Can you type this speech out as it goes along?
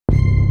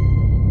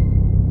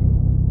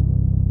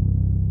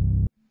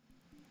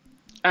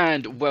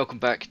And welcome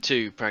back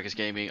to Praggers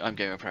Gaming. I'm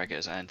Gamer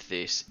Praggers, and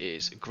this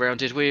is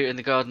Grounded. We're in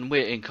the garden,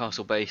 we're in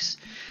Castle Base.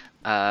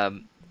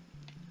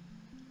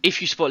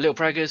 If you spot little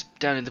Praggers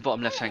down in the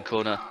bottom left hand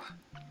corner.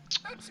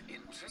 That's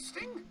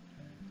interesting.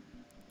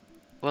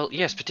 Well,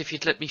 yes, but if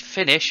you'd let me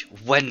finish,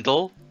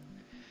 Wendell.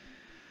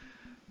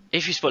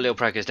 If you spot little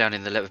Praggers down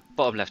in the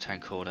bottom left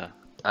hand corner,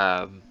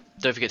 don't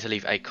forget to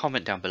leave a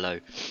comment down below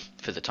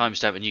for the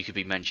timestamp, and you could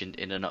be mentioned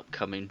in an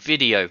upcoming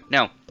video.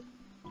 Now,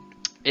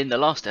 in the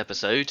last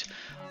episode,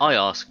 I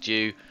asked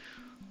you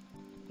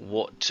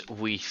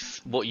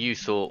what you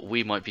thought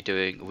we might be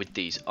doing with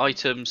these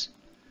items,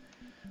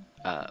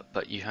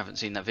 but you haven't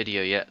seen that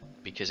video yet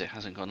because it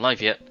hasn't gone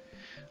live yet.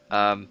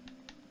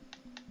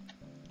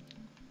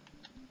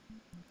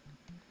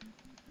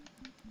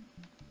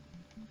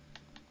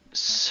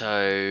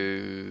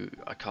 So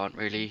I can't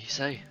really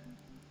say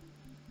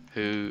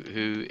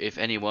who if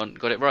anyone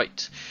got it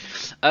right.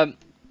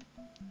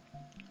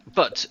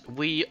 But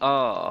we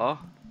are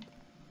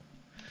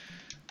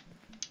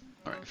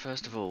alright.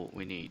 First of all,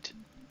 we need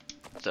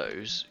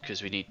those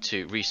because we need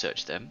to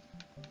research them,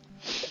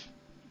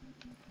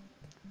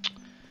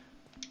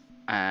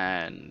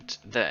 and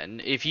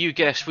then if you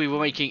guessed we were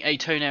making a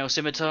toenail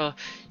scimitar,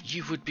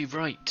 you would be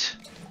right.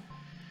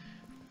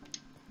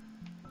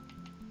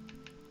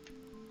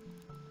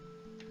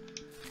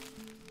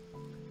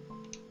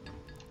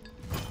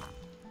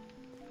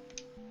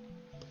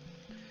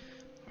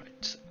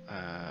 Right,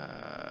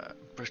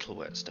 brittle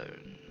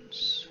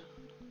whetstones.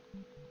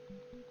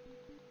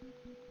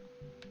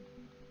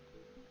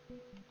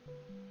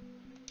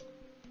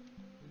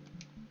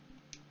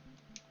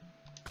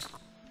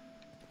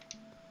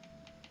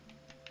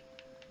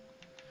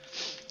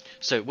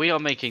 So we are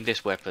making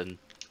this weapon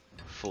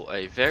for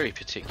a very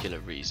particular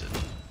reason.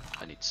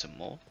 I need some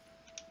more.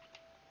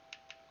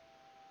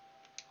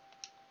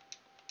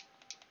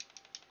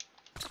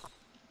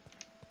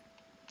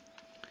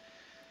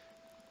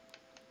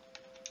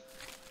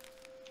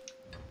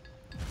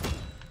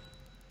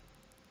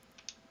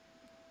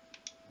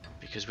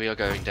 Because we are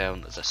going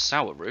down the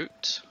sour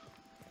route.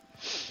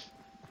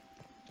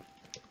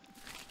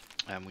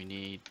 And we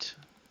need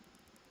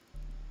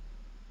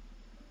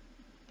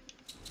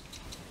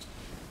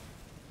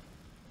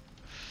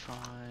 5,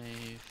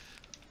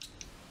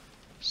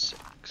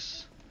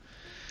 6.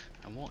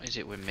 And what is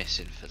it we're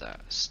missing for that?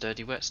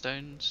 Sturdy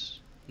whetstones?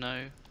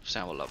 No?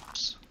 Sour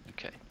lumps.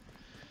 Okay.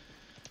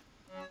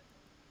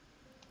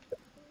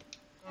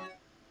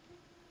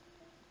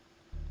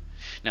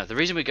 Now, the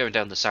reason we're going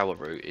down the sour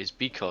route is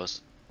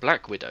because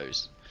black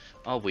widows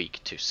are weak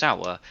to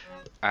sour,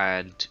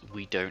 and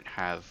we don't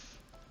have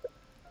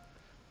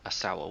a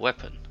sour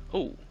weapon.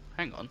 Oh,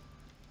 hang on.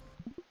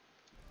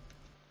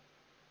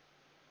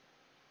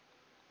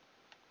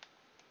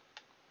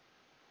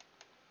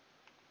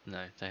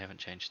 No, they haven't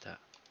changed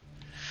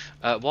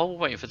that. While we're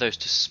waiting for those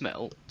to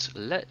smelt,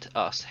 let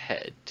us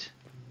head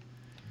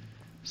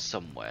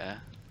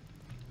somewhere.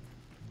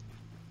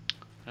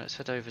 Let's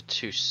head over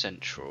to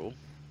Central.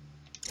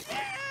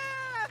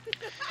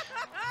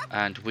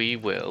 And we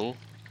will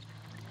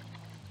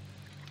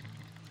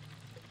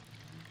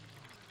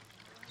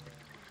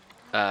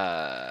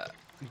go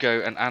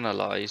and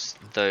analyze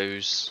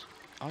those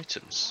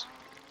items.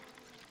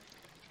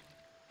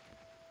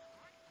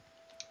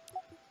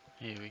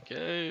 Here we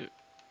go.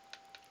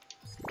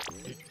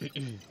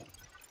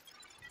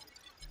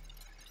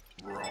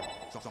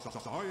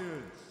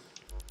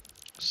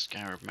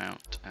 Scarab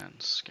mount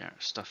and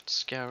stuffed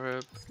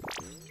scarab.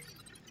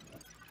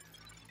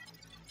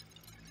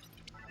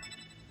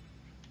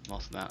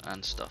 Moth mount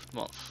and stuffed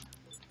moth.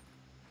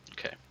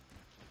 Okay.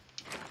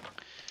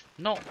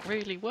 Not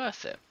really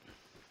worth it,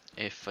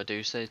 if I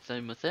do say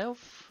so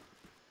myself.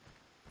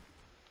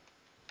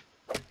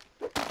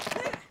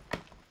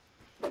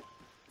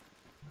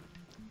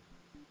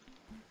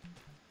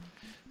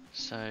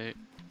 So,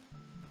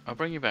 I'll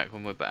bring you back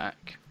when we're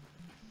back.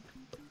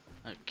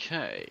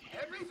 Okay.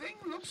 Everything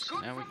looks So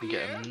good now we from can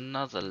here. get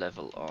another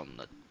level on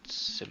the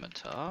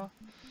scimitar.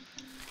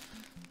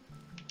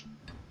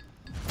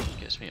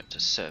 Gets me up to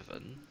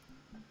 7.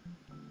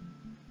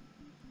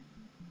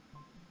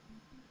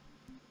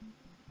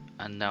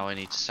 And now I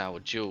need sour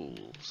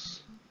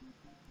jewels.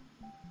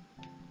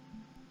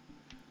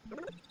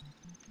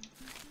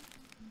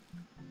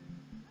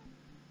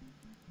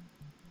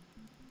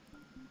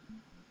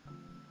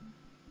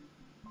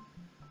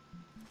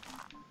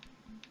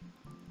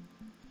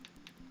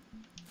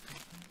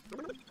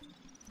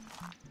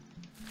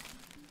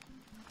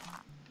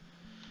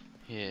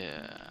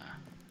 Yeah.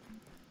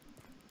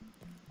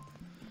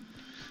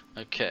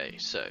 Okay,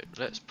 so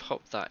let's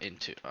pop that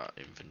into our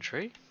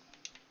inventory.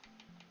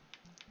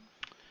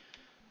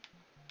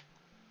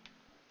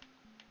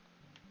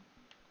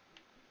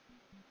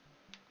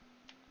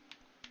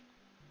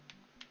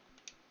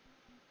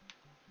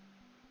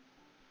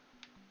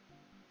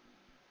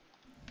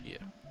 Yeah.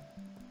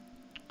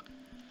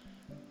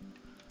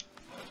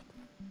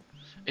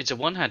 It's a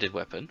one-handed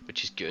weapon,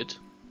 which is good.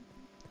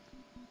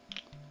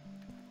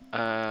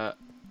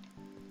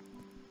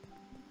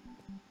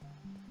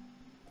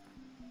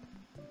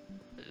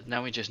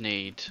 Now we just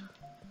need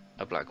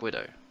a Black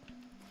Widow.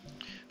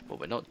 But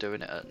we're not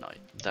doing it at night.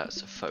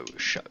 That's a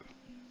faux show.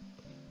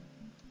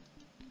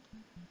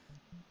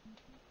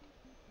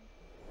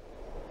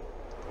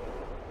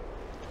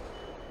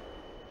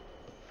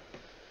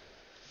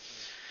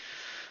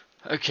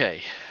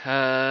 Okay.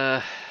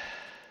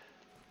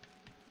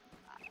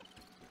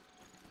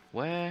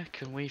 Where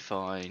can we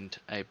find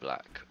a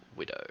Black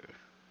Widow?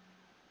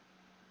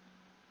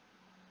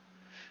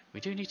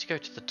 We do need to go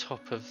to the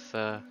top of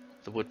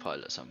the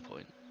woodpile at some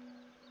point.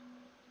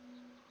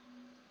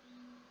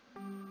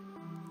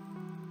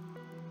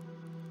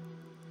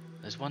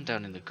 There's one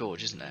down in the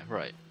gorge, isn't there?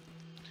 Right.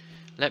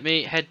 Let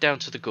me head down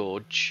to the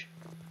gorge,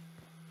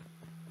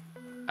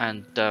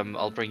 and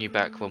I'll bring you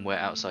back when we're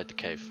outside the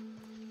cave.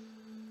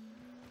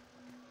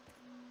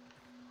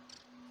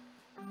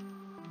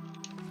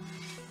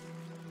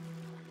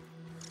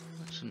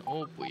 That's an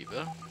orb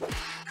weaver.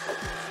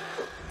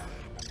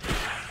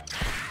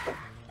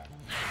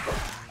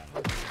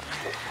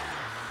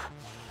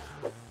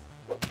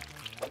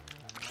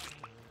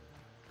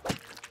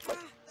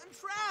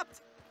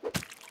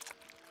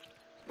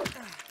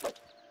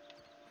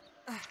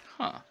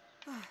 Huh.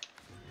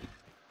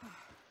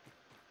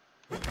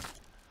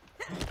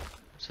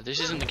 So this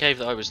isn't the cave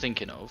that I was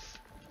thinking of.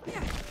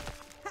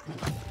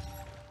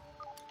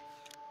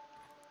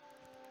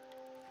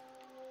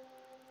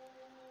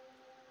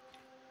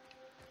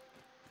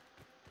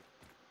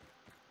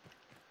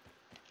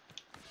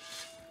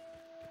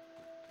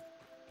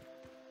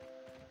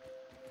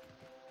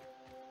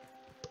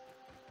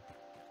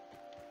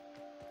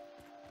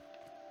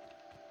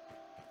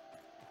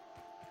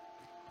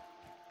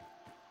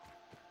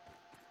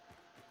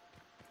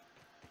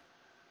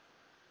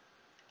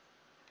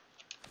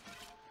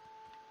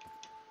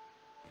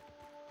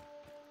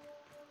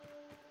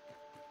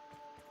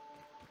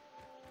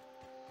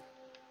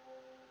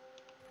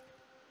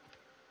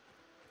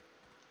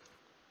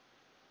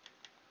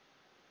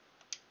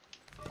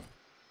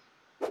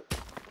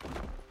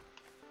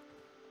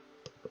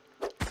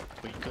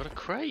 We got a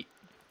crate.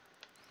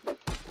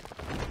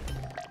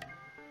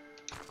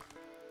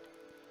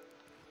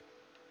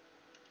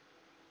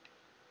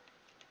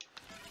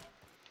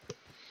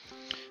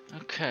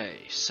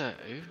 Okay, so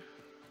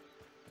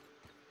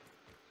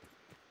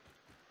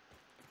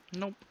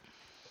nope.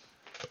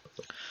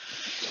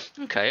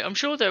 Okay, I'm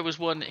sure there was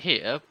one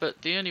here,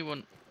 but the only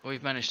one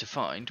we've managed to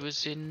find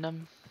was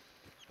in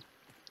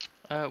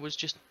was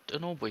just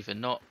an orb weaver,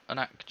 not an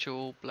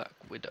actual Black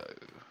Widow.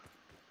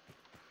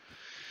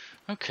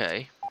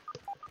 Okay.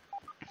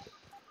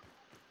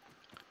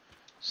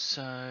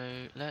 So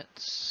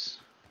let's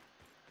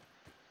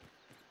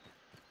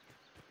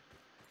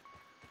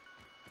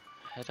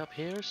head up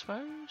here, I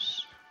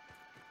suppose.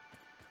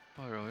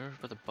 Oh, we're over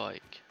by the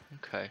bike.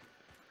 Okay.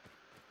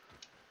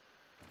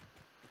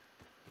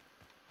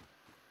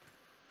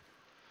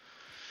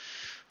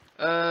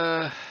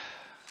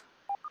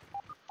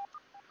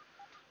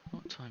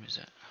 What time is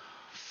it?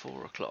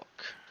 4 o'clock.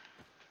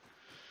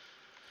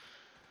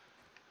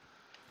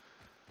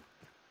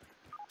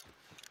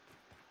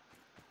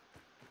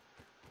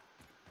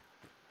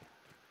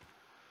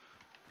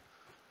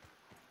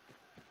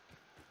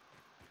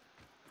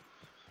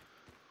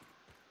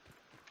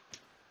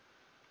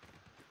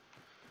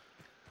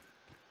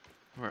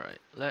 Right,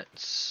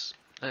 let's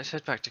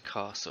head back to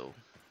castle.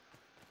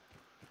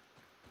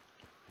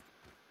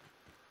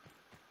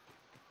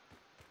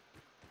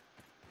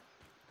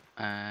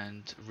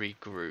 And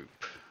regroup.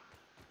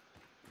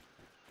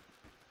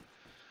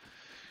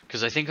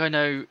 Because I think I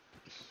know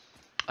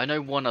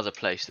one other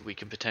place that we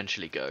can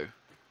potentially go.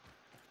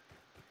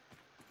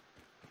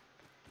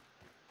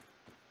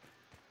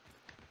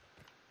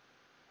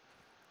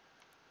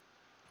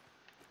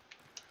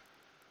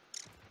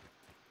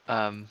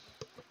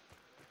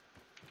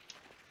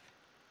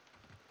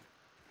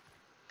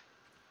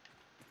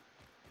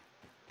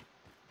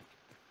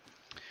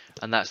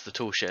 And that's the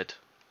tool shed,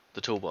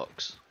 the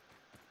toolbox.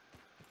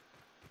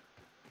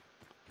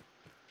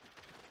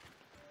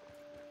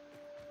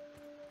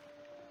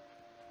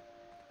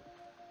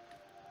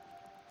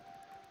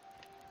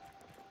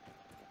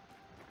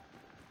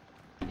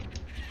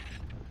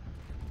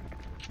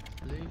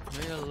 Leave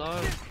me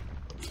alone.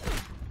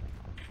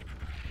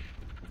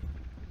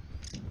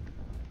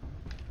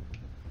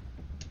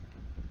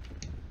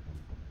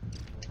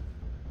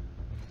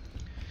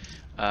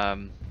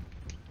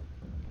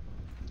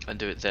 And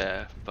do it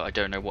there, but I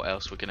don't know what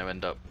else we're going to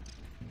end up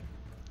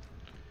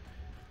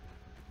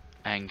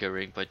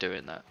angering by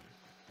doing that.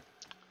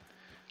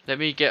 Let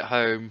me get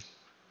home,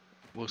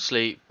 we'll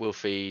sleep, we'll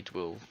feed,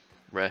 we'll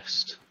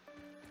rest,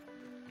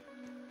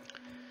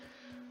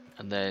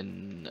 and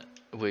then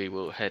we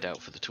will head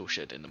out for the tool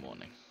shed in the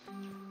morning.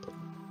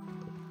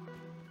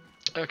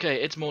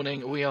 Okay, it's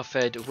morning, we are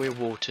fed, we're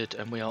watered,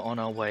 and we are on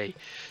our way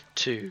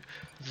to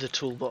the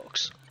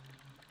toolbox.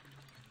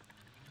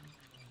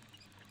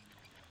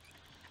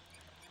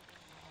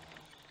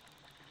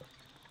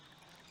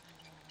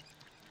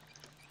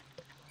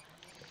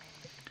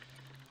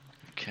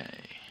 Okay.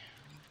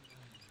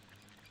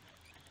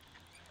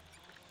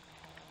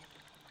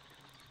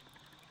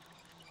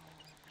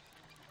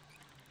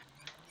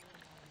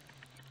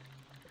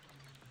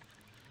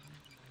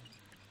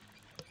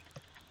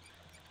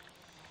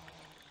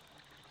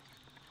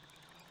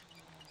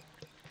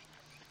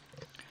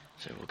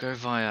 So we'll go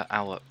via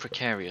our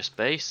precarious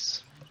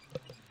base.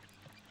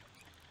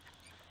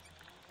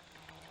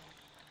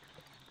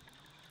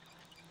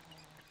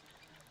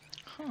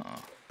 Huh.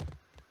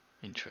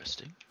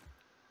 Interesting.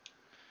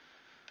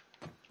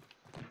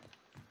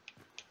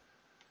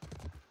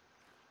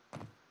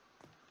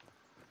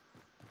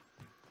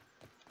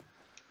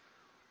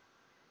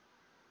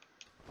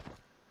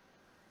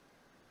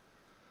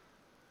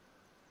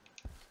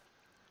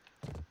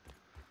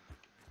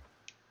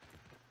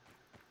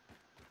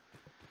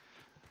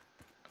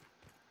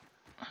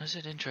 Is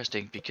it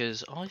interesting?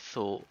 Because I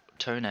thought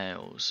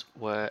toenails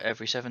were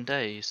every 7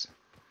 days.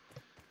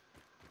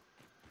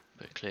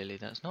 But clearly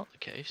that's not the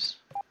case.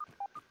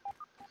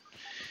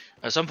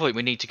 At some point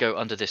we need to go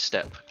under this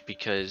step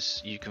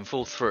because you can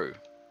fall through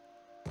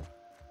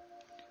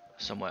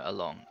somewhere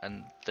along,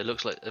 and there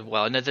looks like,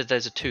 well, I know that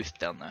there's a tooth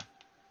down there.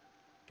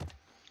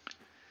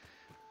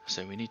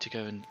 So we need to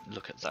go and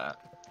look at that.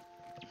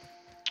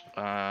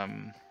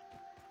 My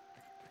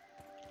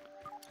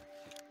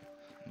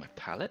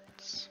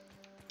pallets.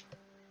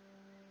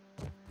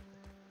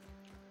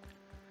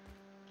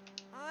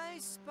 I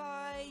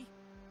spy.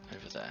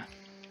 Over there.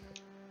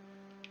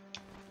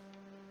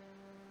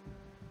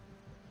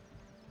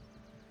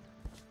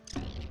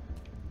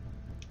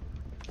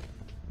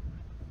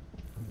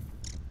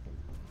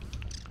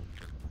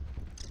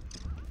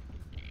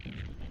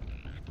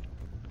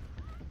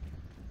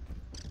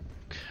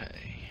 Okay.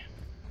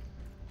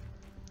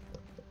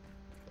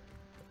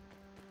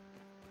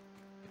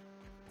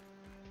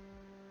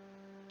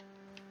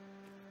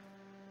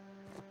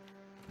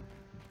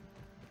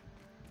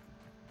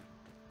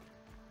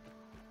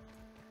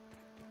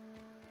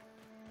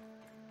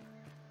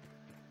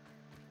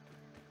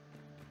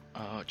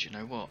 Oh, do you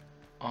know what?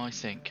 I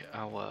think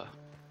our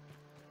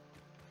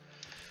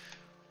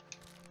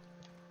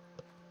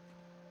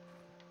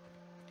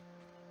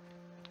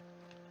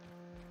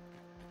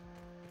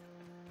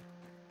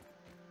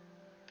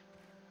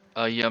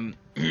I'm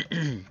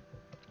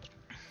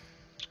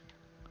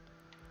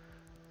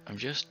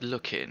just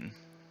looking.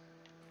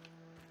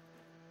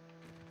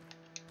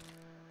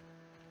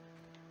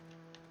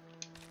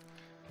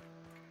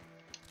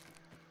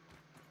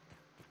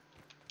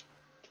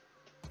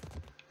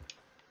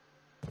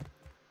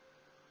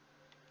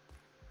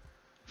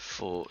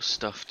 For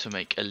stuff to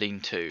make a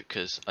lean-to,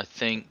 because I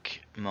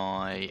think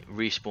my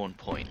respawn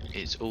point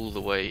is all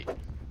the way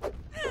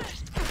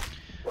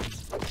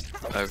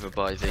over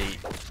by the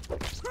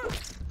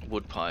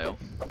wood pile.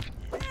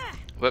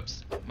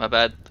 Whoops, my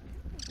bad.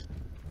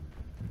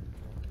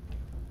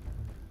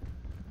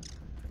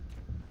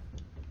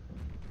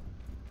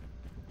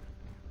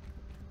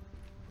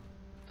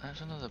 That's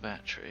another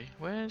battery.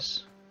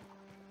 Where's...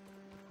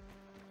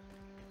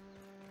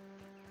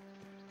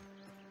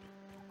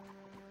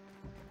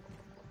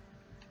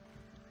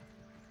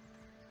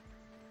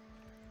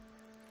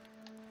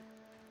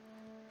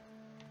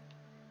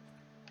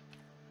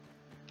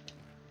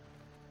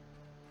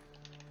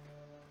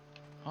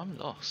 I'm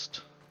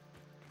lost.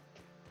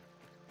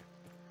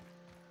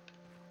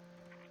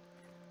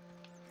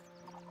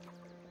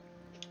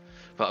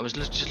 But I was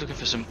just looking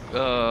for some...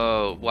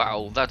 Oh,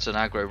 wow, that's an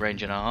aggro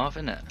range and a half,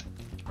 isn't it?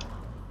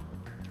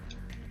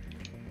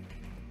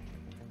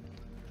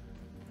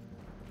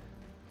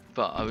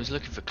 But I was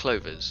looking for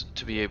clovers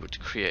to be able to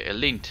create a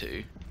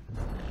lean-to.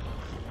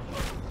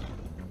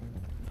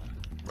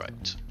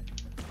 Right.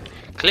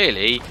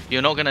 Clearly,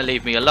 you're not going to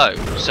leave me alone,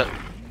 so...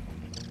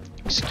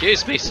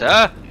 Excuse me,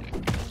 sir!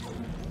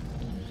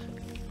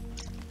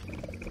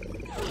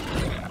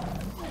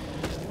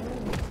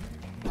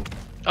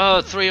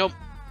 Oh, 3 up.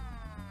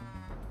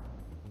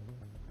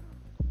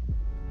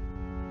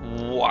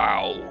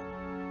 Wow.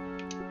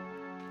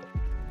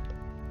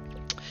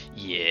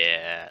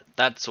 Yeah,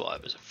 that's what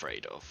I was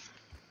afraid of.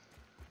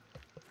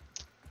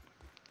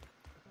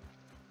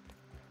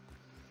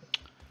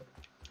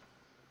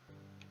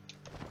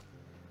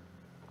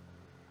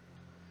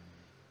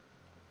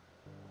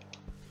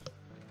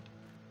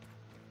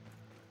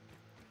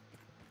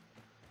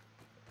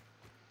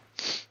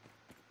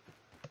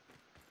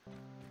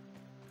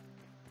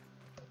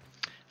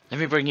 Let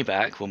me bring you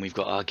back when we've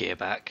got our gear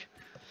back.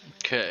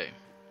 Okay.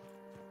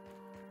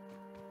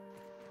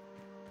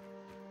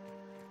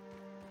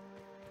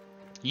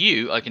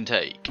 You I can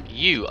take.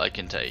 You I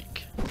can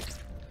take.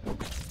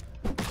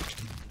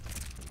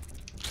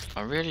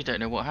 I really don't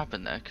know what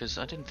happened there, because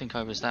I didn't think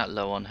I was that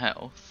low on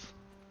health.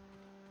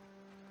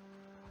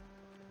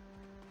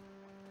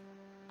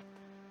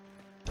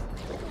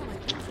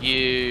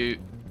 You...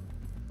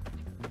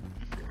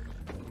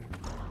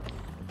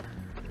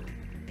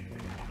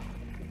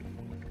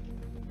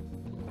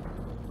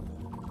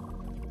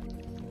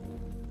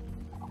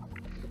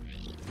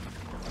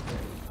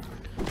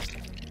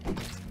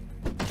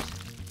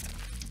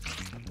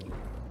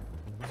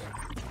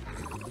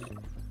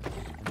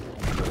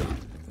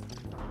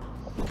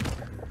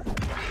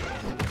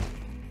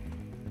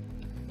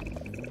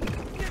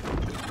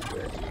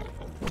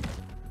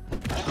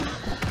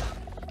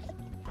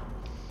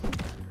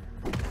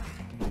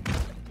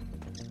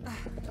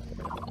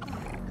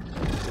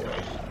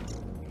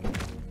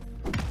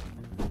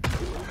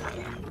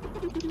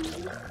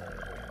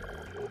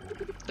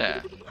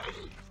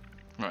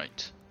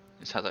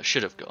 that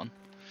should have gone.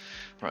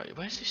 Right,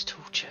 where's this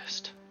tool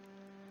chest?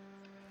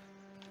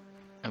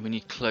 And we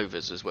need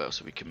clovers as well,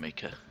 so we can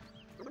make a...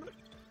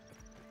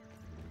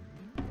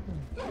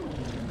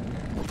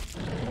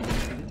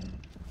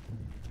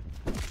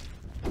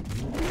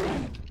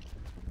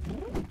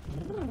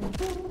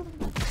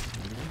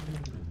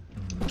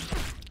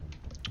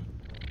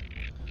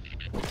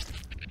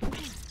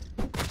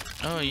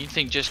 Oh, you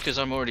think just because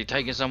I'm already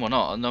taking someone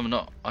on, I'm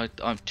not.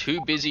 I'm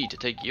too busy to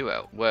take you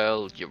out.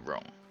 Well, you're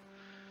wrong.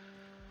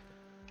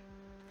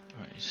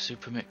 Right,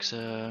 super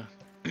mixer.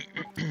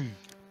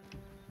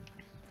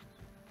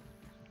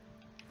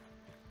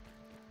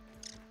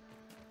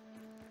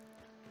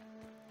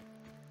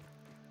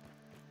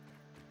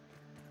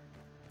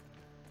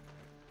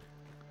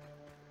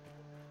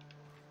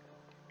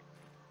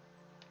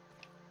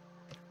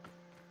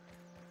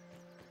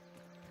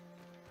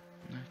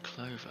 No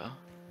clover.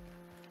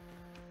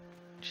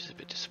 Which is a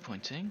bit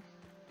disappointing.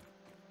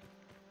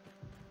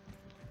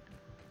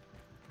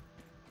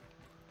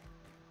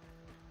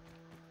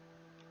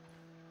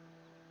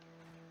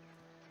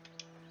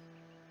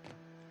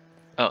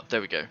 Oh,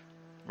 there we go.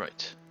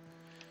 Right.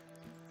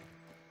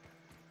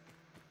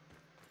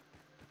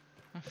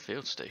 A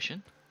field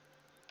station.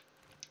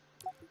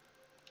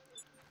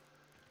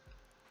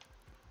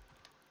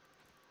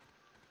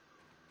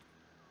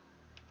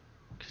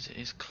 Because it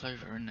is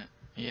clover, isn't it?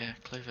 Yeah,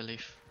 clover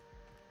leaf.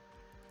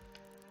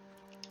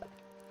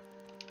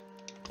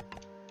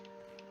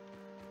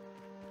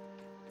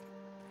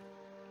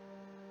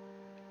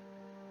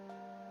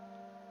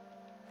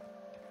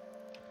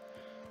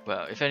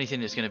 Well, if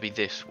anything, it's going to be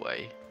this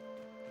way.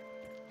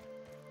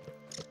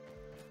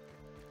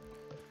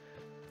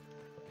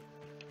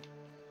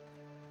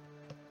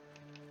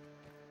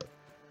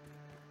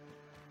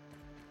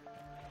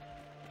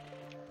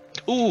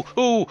 Ooh,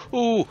 ooh,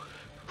 ooh!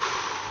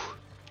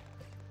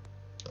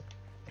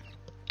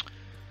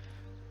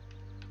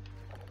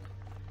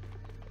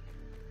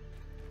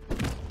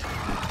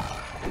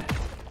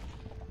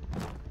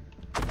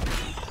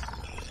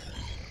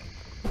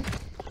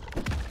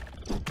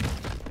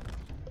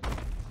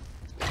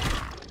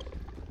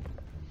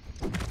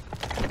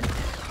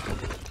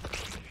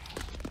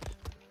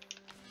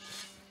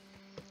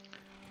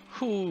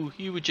 Ooh,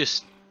 you were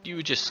just,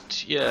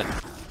 yeah.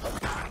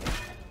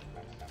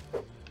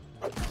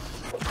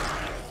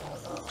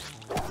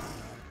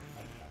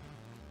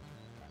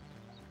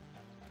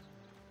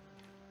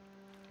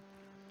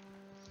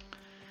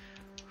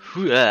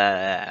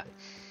 I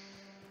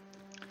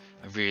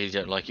really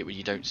don't like it when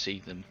you don't see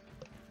them.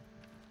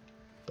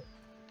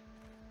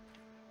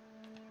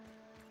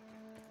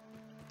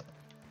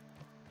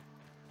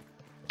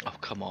 Oh,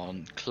 come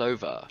on,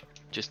 clover.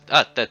 Just,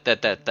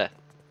 there.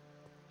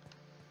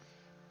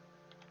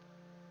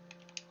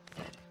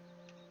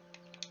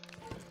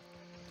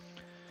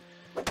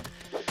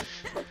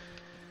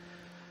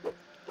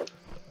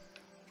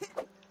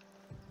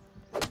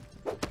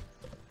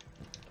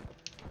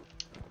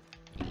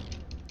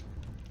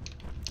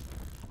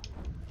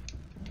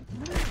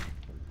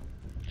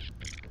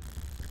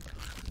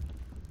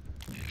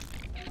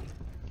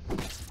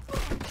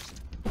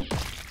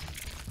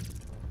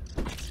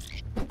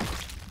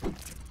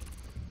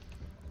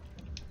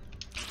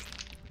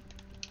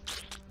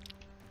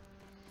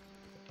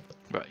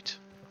 Right.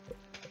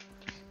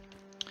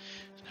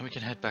 Now we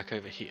can head back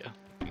over here.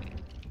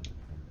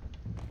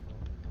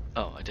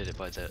 Oh, I did it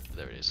by there.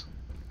 There it is.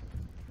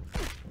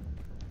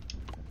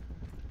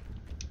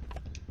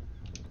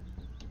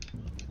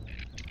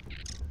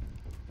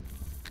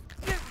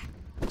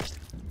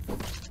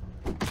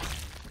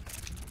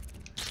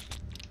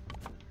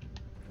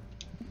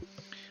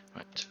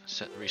 Right,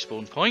 set the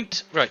respawn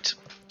point. Right.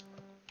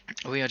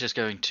 We are just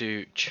going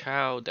to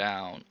chow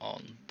down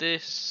on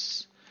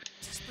this.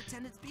 Just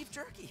pretend it's beef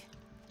jerky.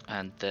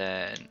 And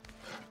then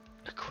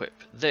equip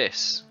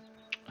this.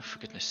 Oh, for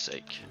goodness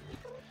sake.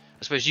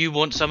 I suppose you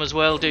want some as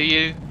well, do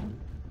you?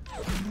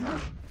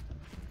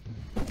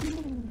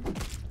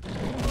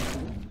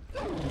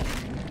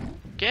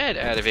 Get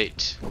out of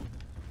it.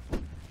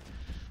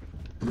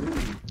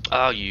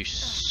 Oh, you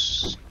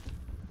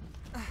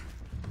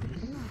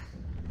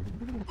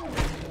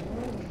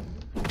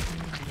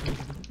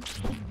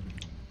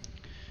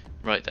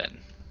Right then.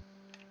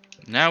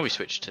 Now we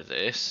switch to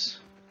this.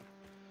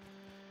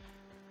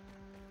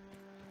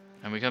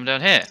 And we come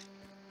down here.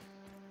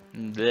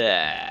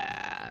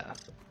 Bleh.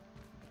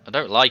 I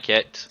don't like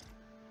it.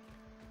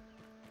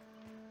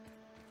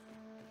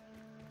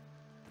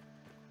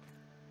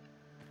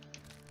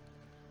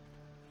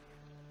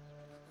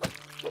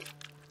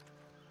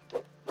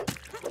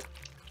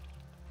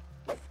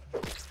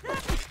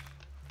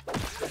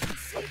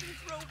 Saving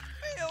throw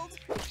failed.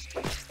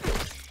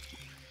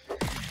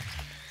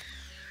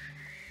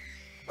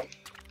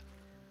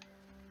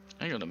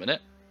 Hang on a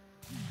minute.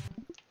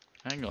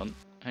 Hang on.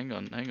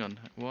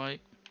 Why?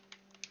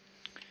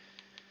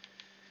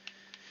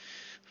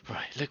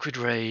 Right, liquid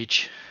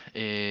rage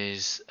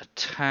is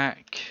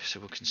attack, so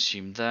we'll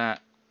consume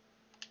that.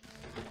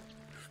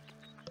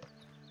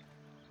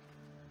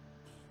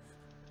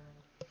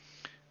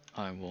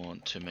 I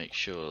want to make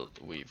sure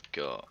that we've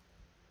got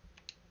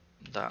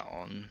that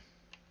on.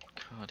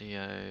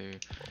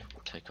 Cardio,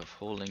 take off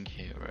hauling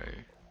hero.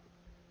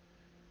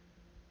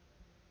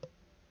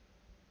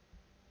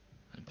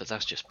 But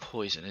that's just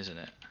poison, isn't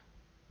it?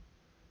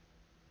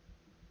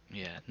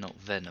 Yeah, not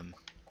venom.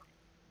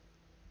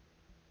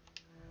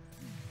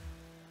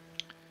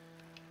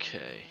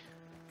 Okay.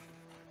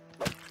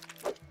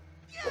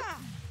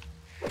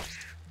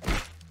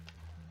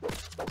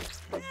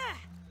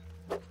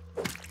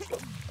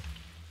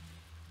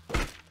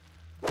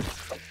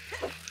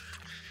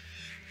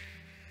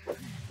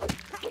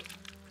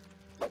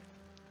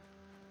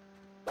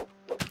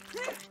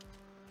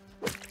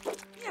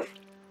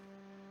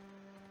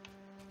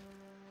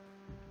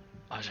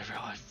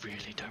 I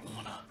really don't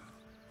wanna.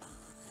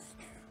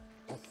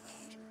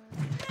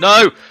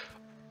 No!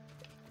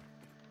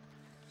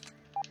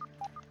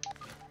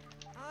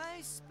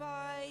 I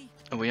spy.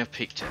 Oh, we have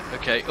peeked it.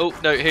 Okay. Oh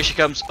no, here she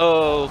comes.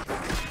 Oh.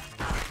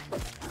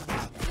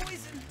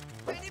 Poison.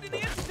 I need an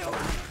antidote.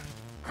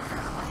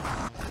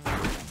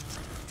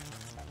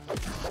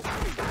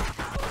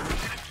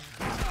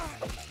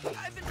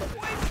 I've been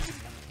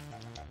poisoned.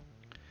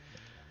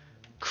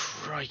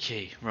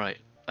 Crikey. Right.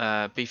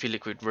 Beefy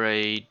liquid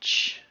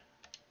rage.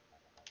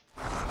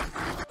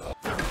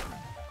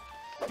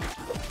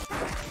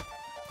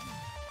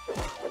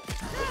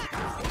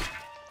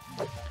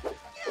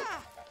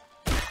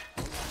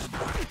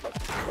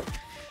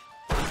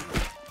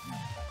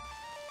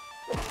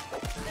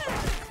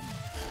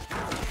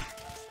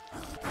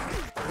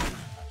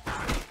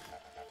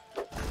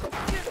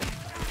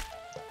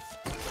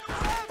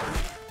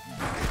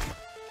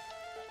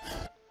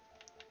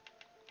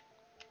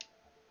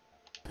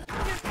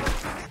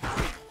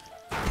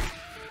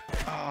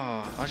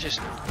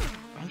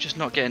 I'm just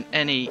not getting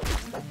any.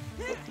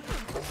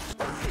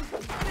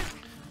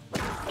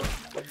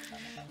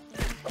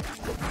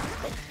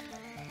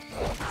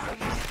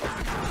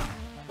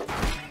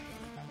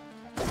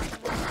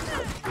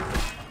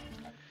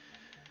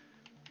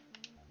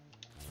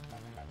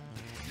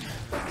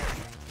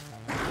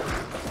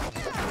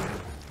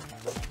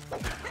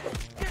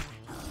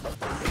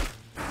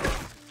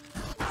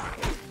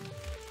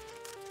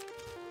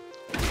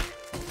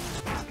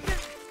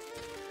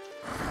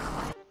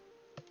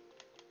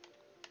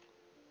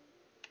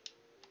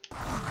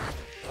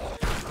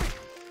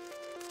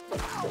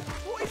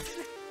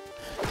 Poison.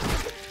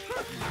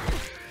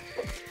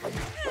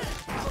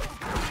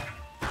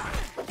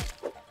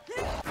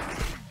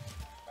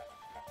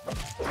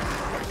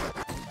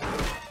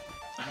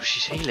 Oh,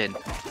 she's healing.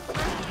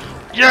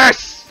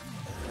 Yes!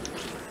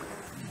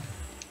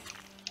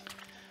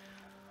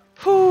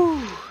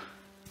 Whew.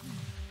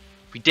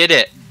 We did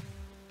it.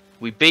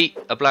 We beat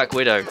a Black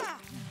Widow.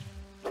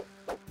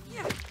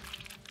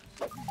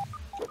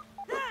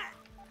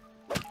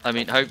 I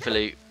mean,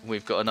 hopefully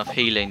we've got enough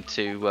healing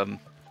to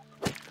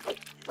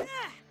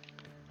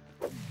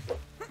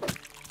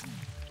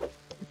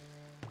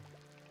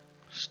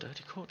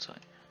sturdy quartzite.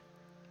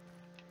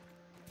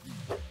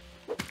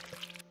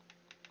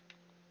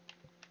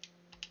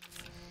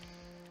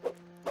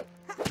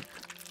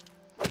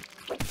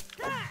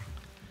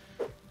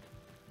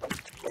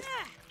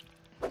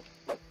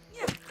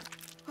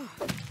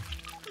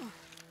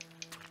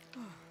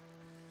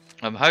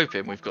 I'm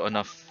hoping we've got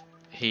enough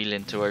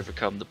healing to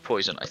overcome the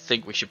poison. I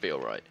think we should be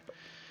alright.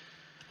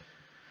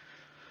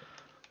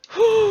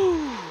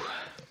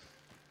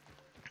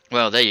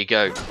 Well, there you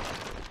go.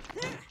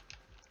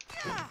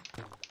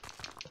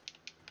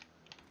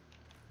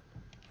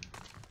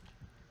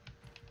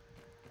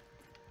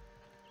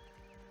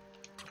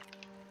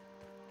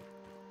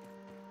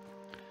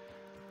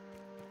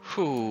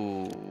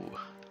 Whew.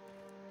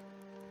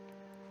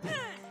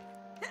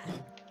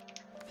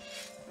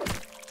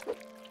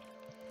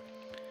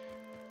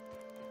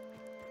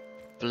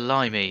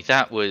 Blimey,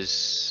 that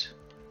was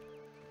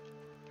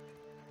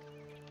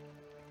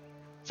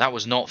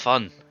not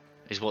fun,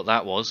 is what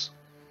that was.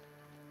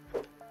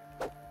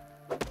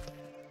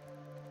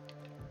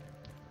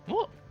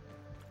 What?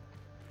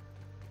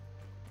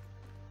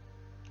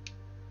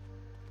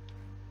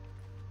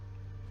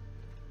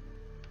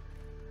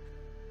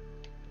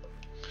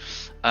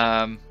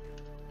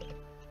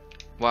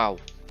 Wow,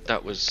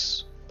 that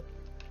was.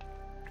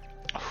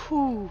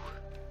 Whew.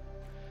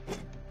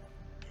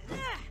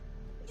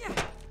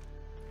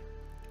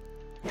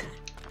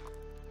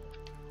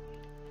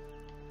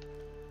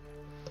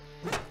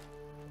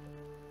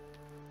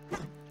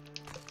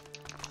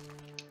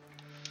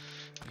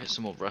 Get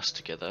some more rust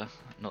together.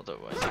 Not that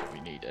I think we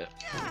need it.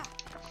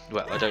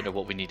 Well, I don't know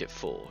what we need it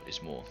for,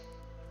 is more.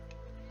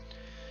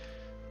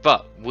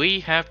 But we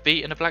have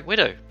beaten a Black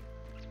Widow.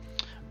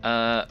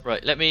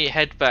 Right, let me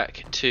head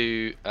back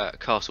to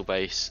Castle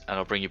Base and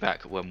I'll bring you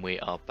back when we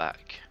are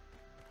back.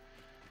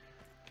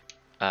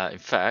 In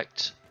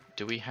fact,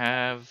 do we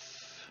have...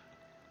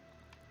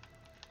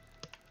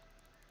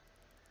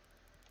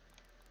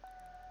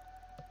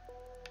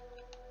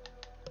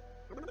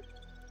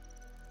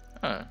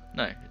 Oh,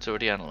 no, it's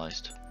already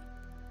analysed.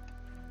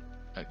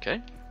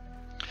 Okay.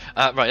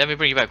 Right, let me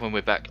bring you back when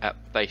we're back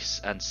at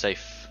base and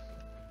safe.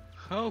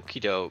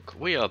 Okie doke,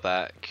 we are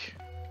back.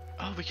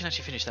 Oh, we can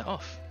actually finish that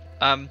off.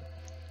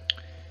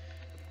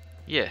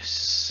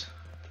 Yes.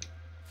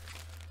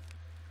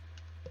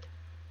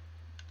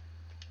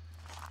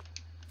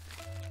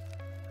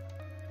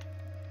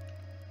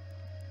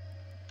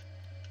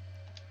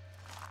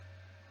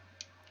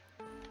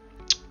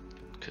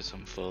 Because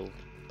I'm full.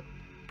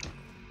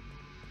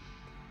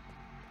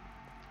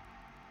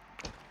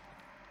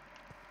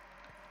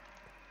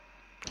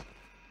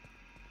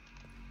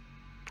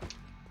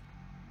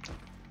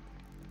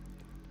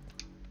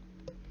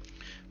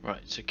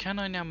 Right, so can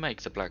I now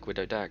make the Black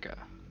Widow dagger?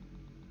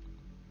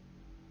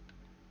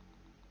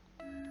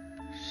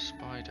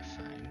 Spider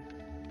Fang.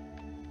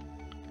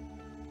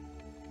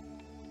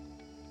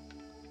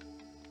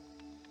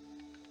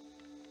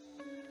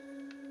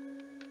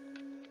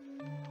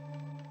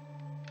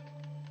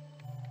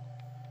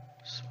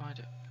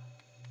 Spider.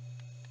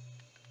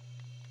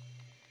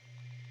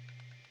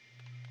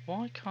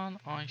 Why can't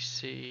I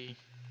see?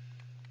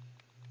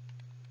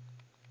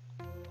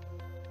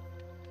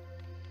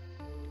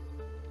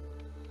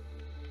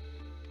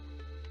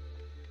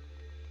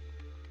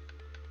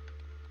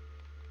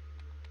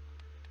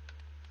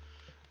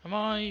 Am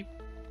I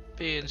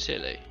being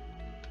silly?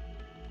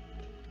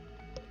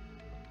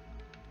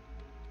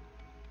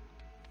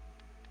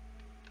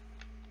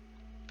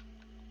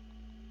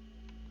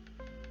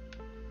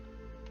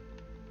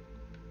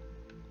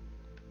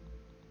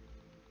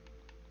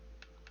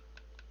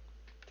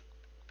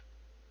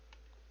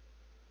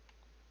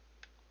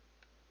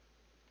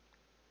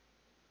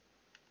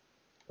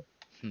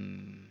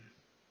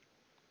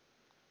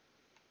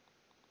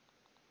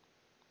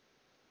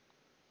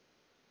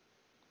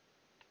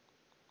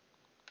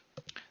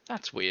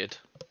 That's weird.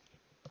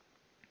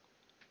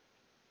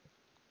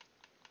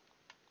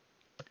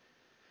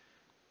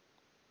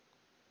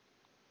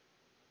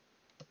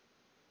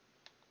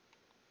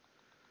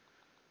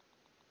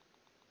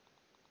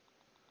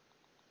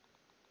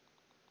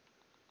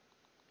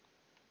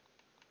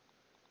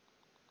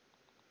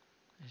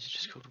 It's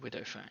just called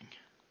Widow Fang.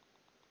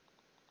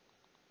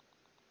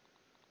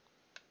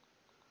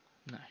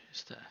 No,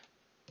 it's there.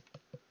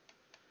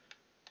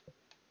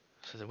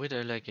 So the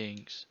Widow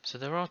leggings. So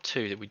there are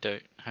two that we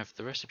don't have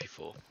the recipe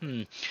for.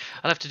 I'll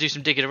have to do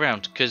some digging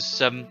around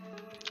because I'm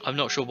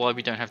not sure why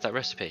we don't have that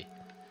recipe.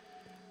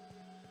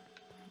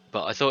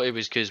 But I thought it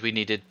was because we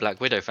needed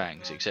Black Widow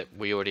fangs, except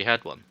we already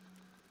had one.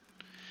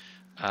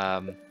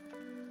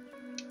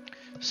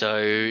 So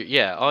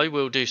yeah, I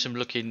will do some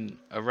looking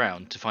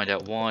around to find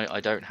out why I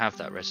don't have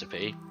that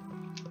recipe.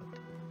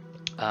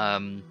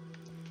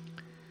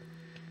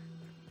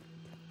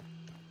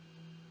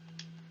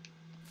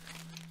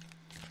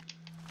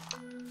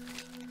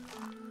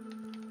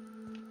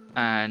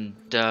 And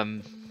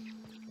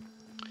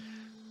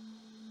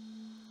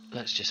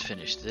let's just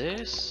finish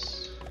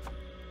this.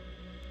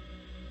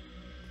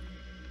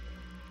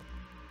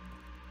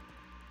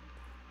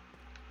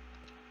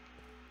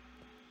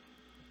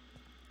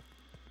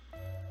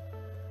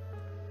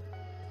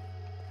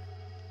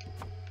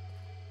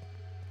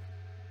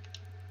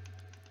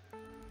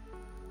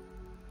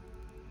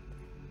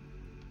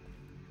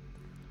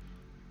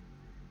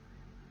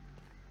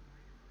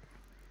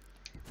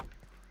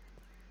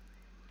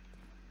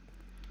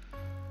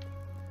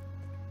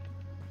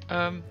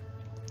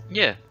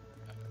 Yeah.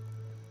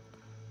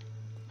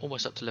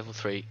 Almost up to level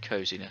 3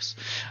 coziness.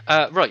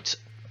 Right.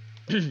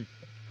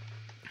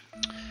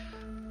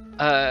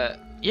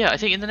 Yeah, I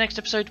think in the next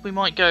episode we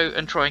might go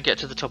and try and get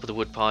to the top of the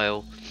wood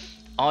pile.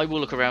 I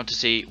will look around to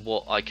see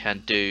what I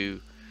can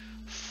do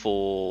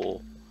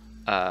for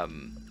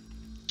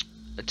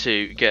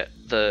to get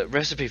the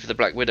recipe for the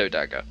Black Widow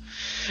dagger.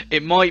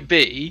 It might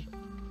be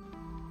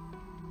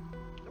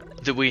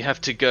that we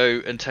have to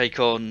go and take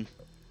on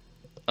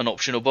an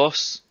optional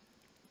boss.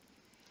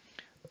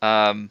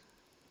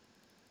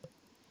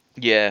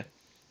 Yeah,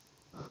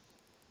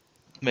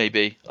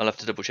 maybe I'll have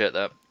to double check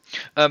that.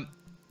 But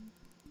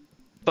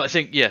I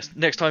think yes,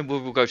 next time we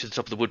will go to the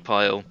top of the wood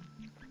pile.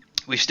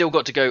 We've still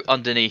got to go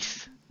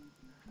underneath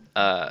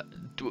to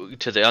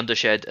the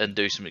undershed and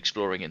do some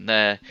exploring in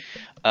there.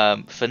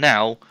 For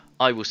now,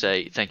 I will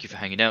say thank you for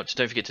hanging out.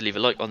 Don't forget to leave a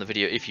like on the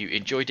video if you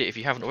enjoyed it. If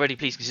you haven't already,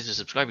 please consider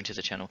subscribing to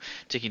the channel,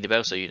 ticking the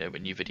bell so you know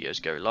when new videos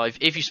go live.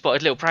 If you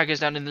spotted little praggers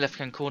down in the left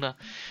hand corner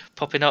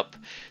popping up,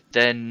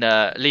 then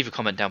leave a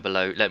comment down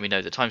below. Let me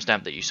know the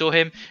timestamp that you saw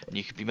him, and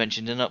you could be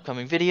mentioned in an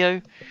upcoming video.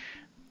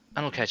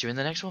 And I'll catch you in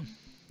the next one.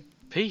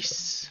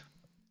 Peace.